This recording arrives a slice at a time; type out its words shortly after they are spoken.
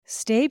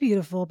Stay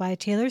Beautiful by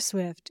Taylor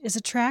Swift is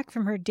a track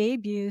from her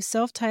debut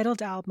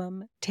self-titled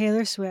album,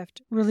 Taylor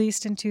Swift,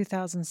 released in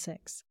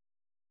 2006.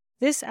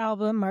 This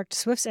album marked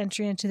Swift's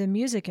entry into the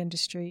music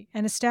industry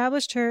and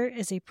established her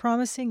as a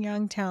promising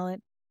young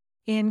talent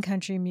in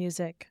country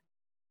music.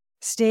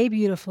 Stay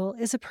Beautiful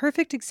is a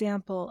perfect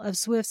example of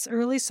Swift's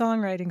early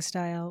songwriting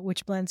style,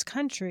 which blends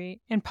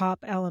country and pop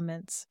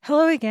elements.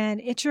 Hello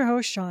again, it's your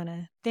host,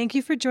 Shauna. Thank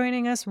you for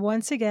joining us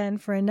once again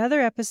for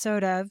another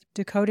episode of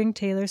Decoding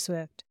Taylor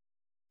Swift.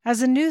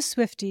 As a new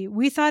Swiftie,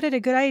 we thought it a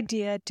good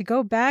idea to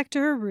go back to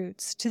her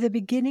roots, to the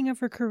beginning of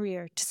her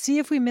career, to see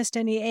if we missed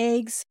any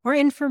eggs or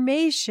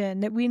information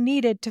that we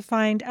needed to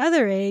find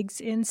other eggs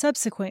in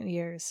subsequent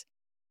years.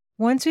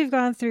 Once we've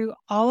gone through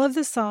all of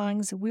the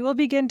songs, we will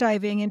begin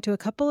diving into a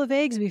couple of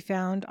eggs we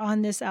found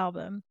on this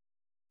album.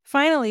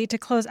 Finally, to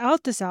close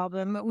out this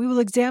album, we will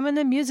examine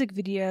the music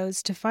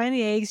videos to find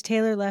the eggs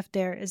Taylor left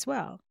there as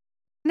well.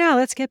 Now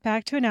let's get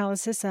back to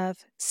analysis of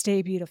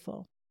Stay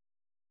Beautiful.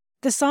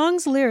 The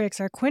song's lyrics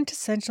are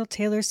quintessential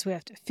Taylor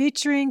Swift,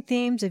 featuring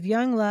themes of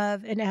young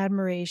love and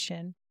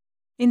admiration.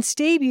 In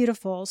Stay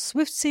Beautiful,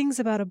 Swift sings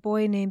about a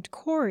boy named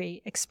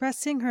Corey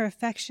expressing her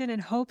affection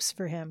and hopes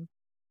for him.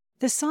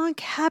 The song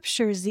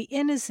captures the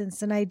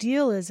innocence and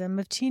idealism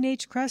of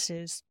teenage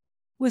crushes,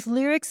 with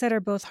lyrics that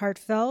are both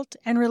heartfelt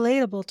and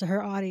relatable to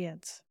her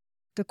audience.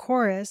 The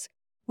chorus,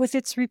 with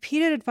its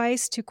repeated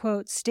advice to,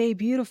 quote, stay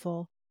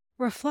beautiful,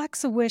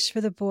 reflects a wish for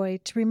the boy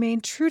to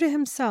remain true to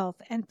himself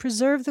and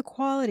preserve the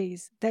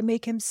qualities that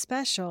make him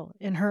special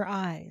in her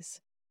eyes.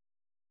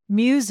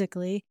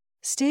 Musically,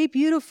 Stay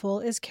Beautiful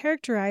is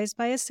characterized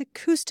by its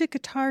acoustic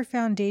guitar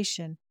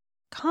foundation,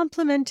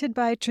 complemented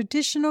by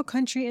traditional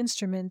country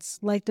instruments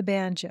like the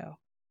banjo.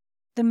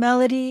 The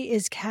melody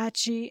is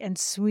catchy and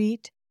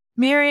sweet,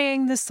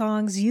 marrying the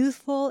song's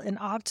youthful and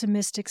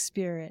optimistic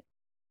spirit.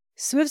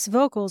 Swift's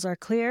vocals are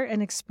clear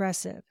and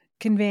expressive,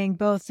 conveying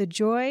both the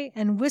joy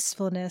and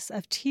wistfulness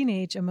of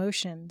teenage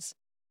emotions.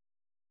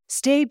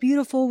 Stay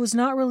Beautiful was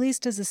not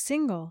released as a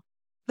single,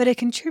 but it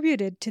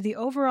contributed to the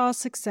overall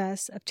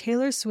success of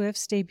Taylor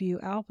Swift's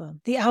debut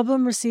album. The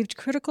album received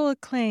critical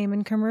acclaim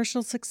and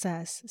commercial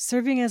success,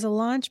 serving as a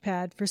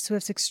launchpad for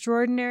Swift's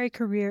extraordinary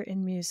career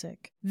in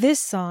music.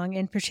 This song,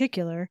 in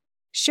particular,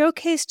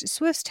 showcased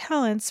Swift's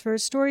talents for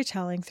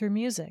storytelling through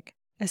music,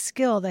 a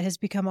skill that has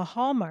become a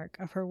hallmark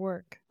of her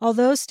work.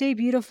 Although Stay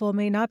Beautiful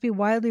may not be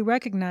widely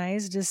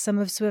recognized as some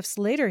of Swift's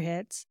later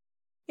hits,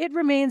 it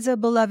remains a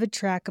beloved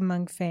track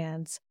among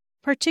fans,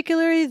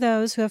 particularly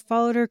those who have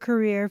followed her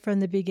career from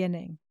the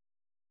beginning.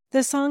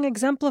 The song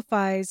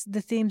exemplifies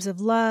the themes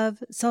of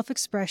love,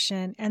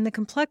 self-expression, and the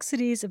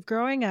complexities of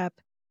growing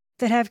up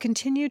that have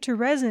continued to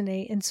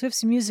resonate in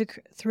Swift's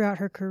music throughout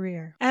her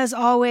career. As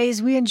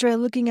always, we enjoy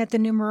looking at the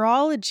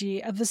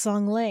numerology of the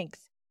song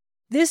length.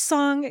 This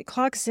song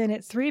clocks in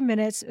at 3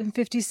 minutes and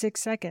 56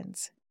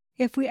 seconds.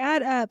 If we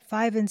add up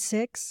 5 and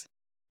 6,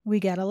 we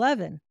get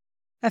 11,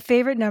 a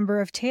favorite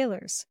number of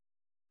Taylor's.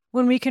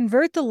 When we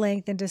convert the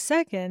length into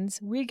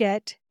seconds, we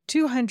get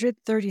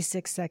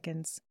 236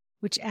 seconds,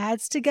 which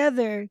adds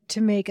together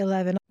to make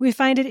 11. We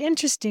find it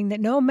interesting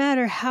that no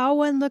matter how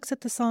one looks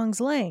at the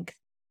song's length,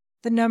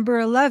 the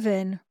number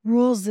 11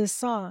 rules this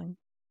song.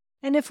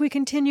 And if we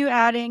continue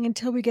adding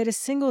until we get a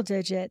single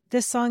digit,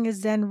 this song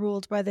is then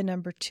ruled by the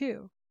number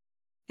 2.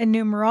 In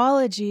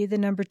numerology, the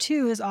number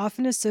 2 is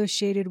often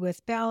associated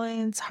with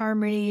balance,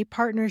 harmony,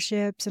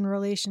 partnerships, and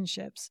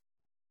relationships.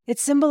 It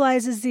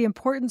symbolizes the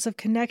importance of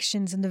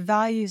connections and the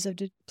values of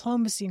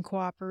diplomacy and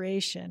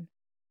cooperation.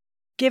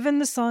 Given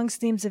the song's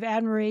themes of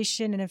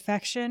admiration and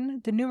affection,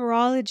 the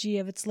numerology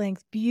of its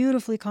length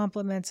beautifully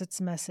complements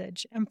its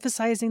message,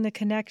 emphasizing the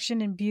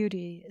connection and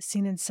beauty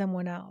seen in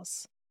someone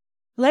else.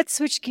 Let's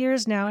switch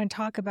gears now and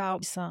talk about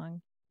the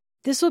song.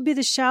 This will be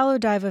the shallow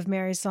dive of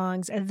Mary's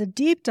songs, and the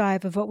deep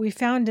dive of what we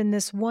found in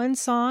this one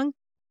song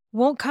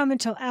won't come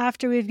until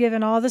after we've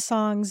given all the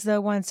songs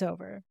the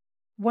once-over.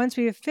 Once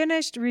we have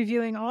finished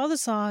reviewing all the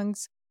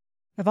songs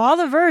of all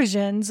the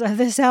versions of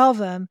this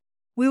album,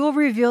 we will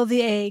reveal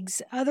the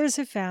eggs others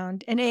have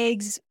found, and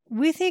eggs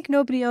we think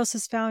nobody else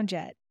has found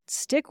yet.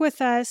 Stick with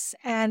us,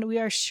 and we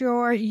are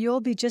sure you'll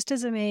be just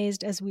as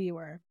amazed as we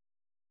were.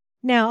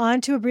 Now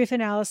on to a brief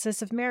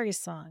analysis of Mary's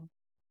Song.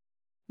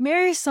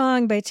 Mary's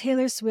Song by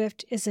Taylor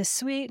Swift is a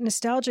sweet,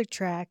 nostalgic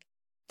track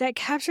that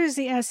captures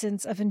the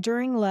essence of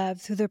enduring love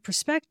through the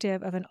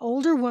perspective of an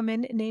older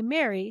woman named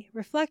Mary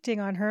reflecting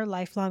on her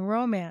lifelong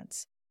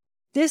romance.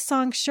 This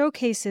song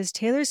showcases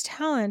Taylor's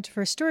talent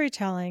for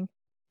storytelling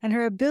and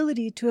her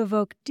ability to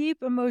evoke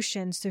deep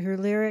emotions through her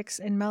lyrics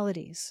and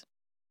melodies.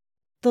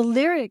 The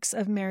lyrics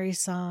of Mary's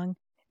Song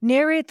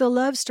narrate the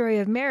love story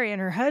of Mary and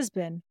her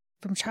husband,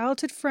 from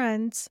childhood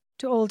friends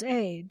to old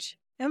age,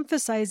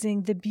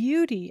 emphasizing the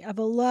beauty of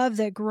a love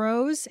that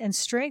grows and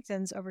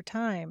strengthens over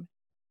time.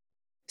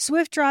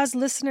 Swift draws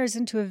listeners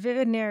into a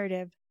vivid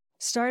narrative,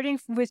 starting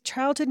with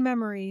childhood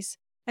memories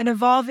and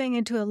evolving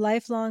into a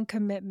lifelong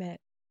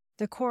commitment.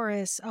 The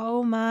chorus,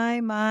 oh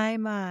my,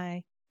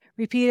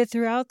 repeated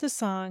throughout the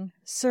song,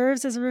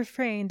 serves as a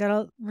refrain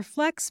that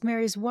reflects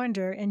Mary's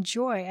wonder and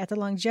joy at the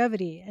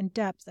longevity and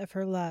depth of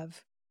her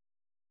love.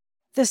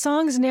 The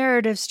song's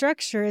narrative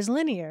structure is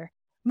linear,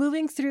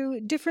 moving through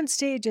different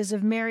stages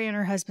of Mary and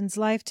her husband's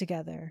life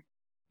together,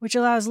 which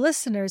allows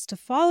listeners to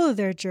follow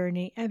their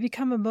journey and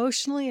become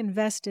emotionally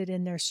invested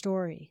in their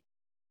story.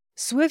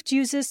 Swift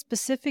uses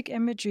specific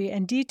imagery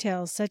and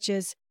details such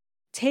as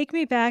 "Take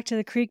me back to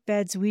the creek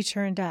beds we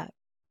churned up"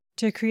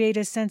 to create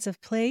a sense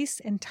of place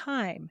and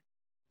time,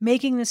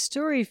 making the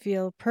story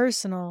feel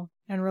personal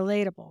and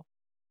relatable.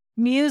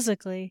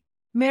 Musically,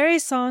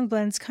 Mary's song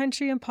blends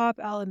country and pop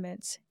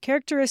elements,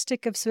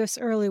 characteristic of Swift's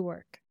early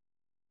work.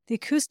 The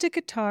acoustic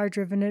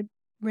guitar-driven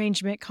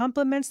arrangement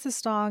complements the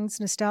song's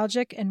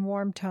nostalgic and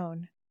warm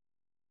tone.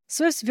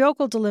 Swift's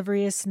vocal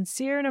delivery is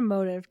sincere and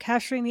emotive,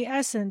 capturing the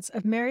essence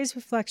of Mary's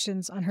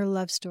reflections on her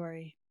love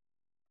story.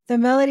 The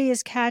melody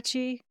is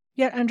catchy,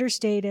 yet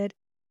understated,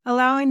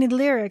 allowing the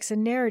lyrics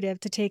and narrative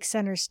to take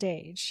center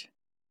stage.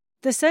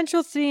 The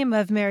central theme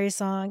of Mary's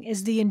song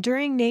is the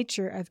enduring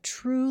nature of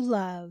true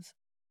love.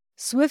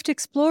 Swift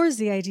explores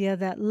the idea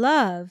that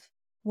love,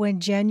 when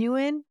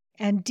genuine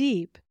and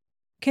deep,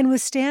 can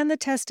withstand the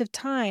test of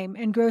time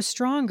and grow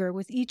stronger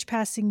with each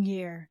passing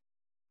year.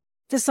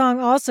 The song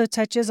also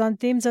touches on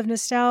themes of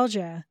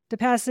nostalgia, the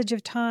passage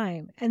of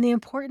time, and the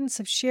importance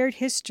of shared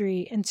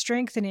history in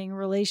strengthening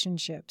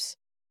relationships.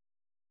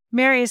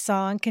 Mary's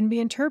song can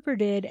be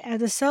interpreted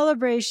as a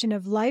celebration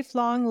of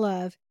lifelong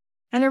love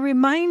and a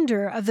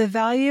reminder of the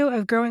value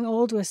of growing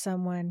old with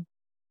someone.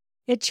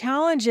 It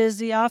challenges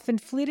the often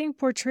fleeting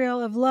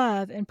portrayal of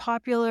love in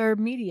popular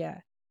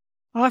media,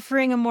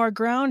 offering a more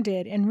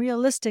grounded and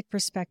realistic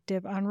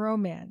perspective on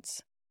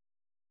romance.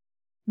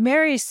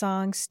 Mary's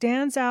song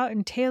stands out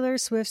in Taylor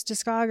Swift's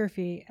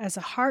discography as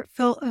a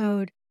heartfelt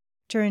ode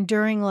to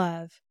enduring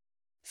love.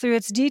 Through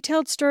its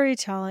detailed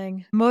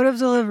storytelling, emotive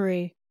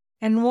delivery,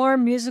 and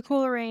warm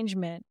musical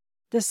arrangement,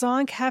 the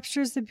song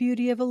captures the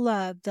beauty of a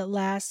love that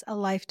lasts a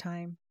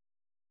lifetime.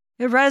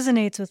 It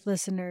resonates with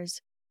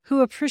listeners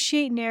who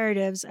appreciate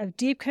narratives of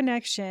deep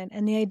connection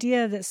and the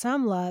idea that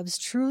some loves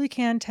truly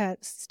can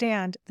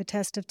stand the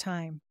test of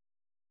time.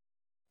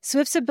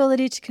 Swift's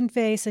ability to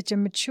convey such a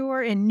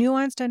mature and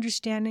nuanced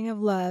understanding of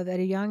love at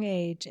a young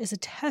age is a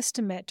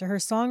testament to her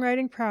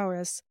songwriting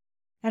prowess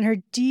and her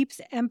deep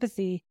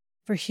empathy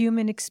for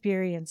human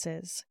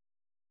experiences.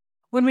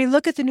 When we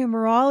look at the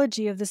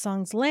numerology of the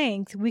song's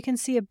length, we can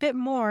see a bit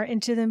more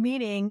into the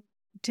meaning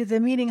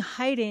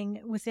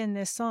hiding within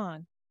this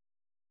song.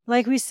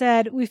 Like we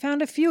said, we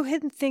found a few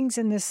hidden things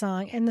in this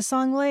song, and the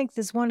song length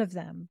is one of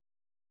them.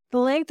 The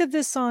length of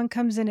this song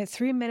comes in at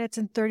 3 minutes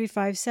and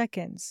 35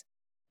 seconds.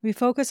 We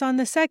focus on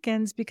the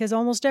seconds because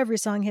almost every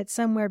song hits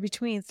somewhere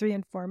between 3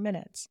 and 4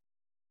 minutes.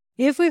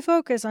 If we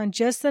focus on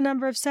just the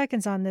number of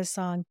seconds on this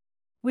song,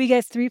 we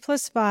get 3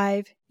 plus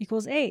 5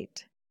 equals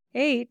 8.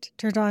 8,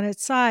 turned on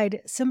its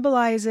side,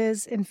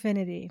 symbolizes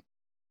infinity.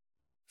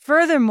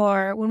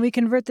 Furthermore, when we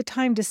convert the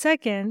time to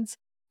seconds,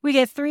 we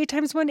get 3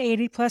 times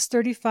 180 plus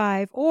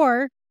 35,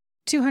 or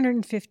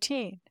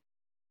 215.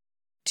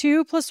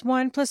 2 plus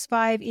 1 plus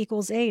 5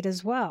 equals 8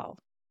 as well.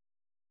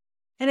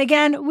 And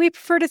again, we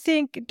prefer to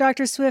think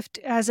Dr. Swift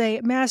as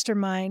a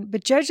mastermind,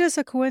 but judge us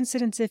a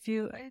coincidence if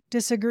you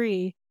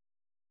disagree.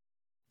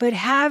 But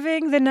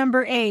having the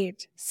number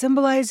 8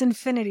 symbolize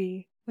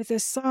infinity with a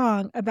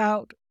song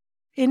about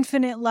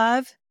infinite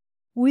love,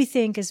 we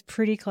think is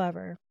pretty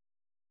clever.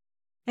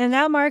 And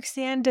that marks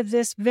the end of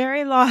this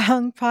very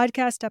long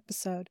podcast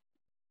episode.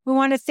 We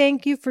want to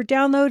thank you for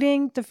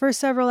downloading the first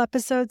several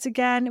episodes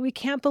again. We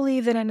can't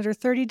believe that in under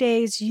 30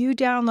 days, you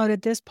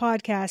downloaded this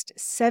podcast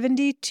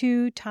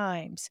 72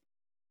 times.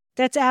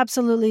 That's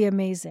absolutely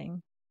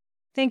amazing.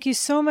 Thank you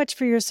so much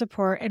for your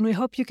support, and we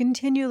hope you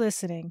continue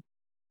listening.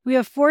 We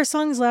have 4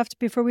 songs left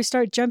before we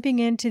start jumping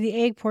into the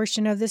egg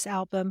portion of this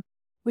album,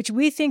 which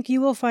we think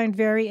you will find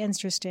very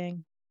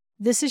interesting.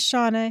 This is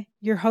Shauna,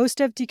 your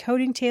host of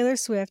Decoding Taylor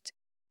Swift,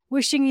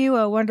 wishing you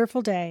a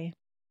wonderful day.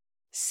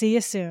 See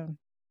you soon.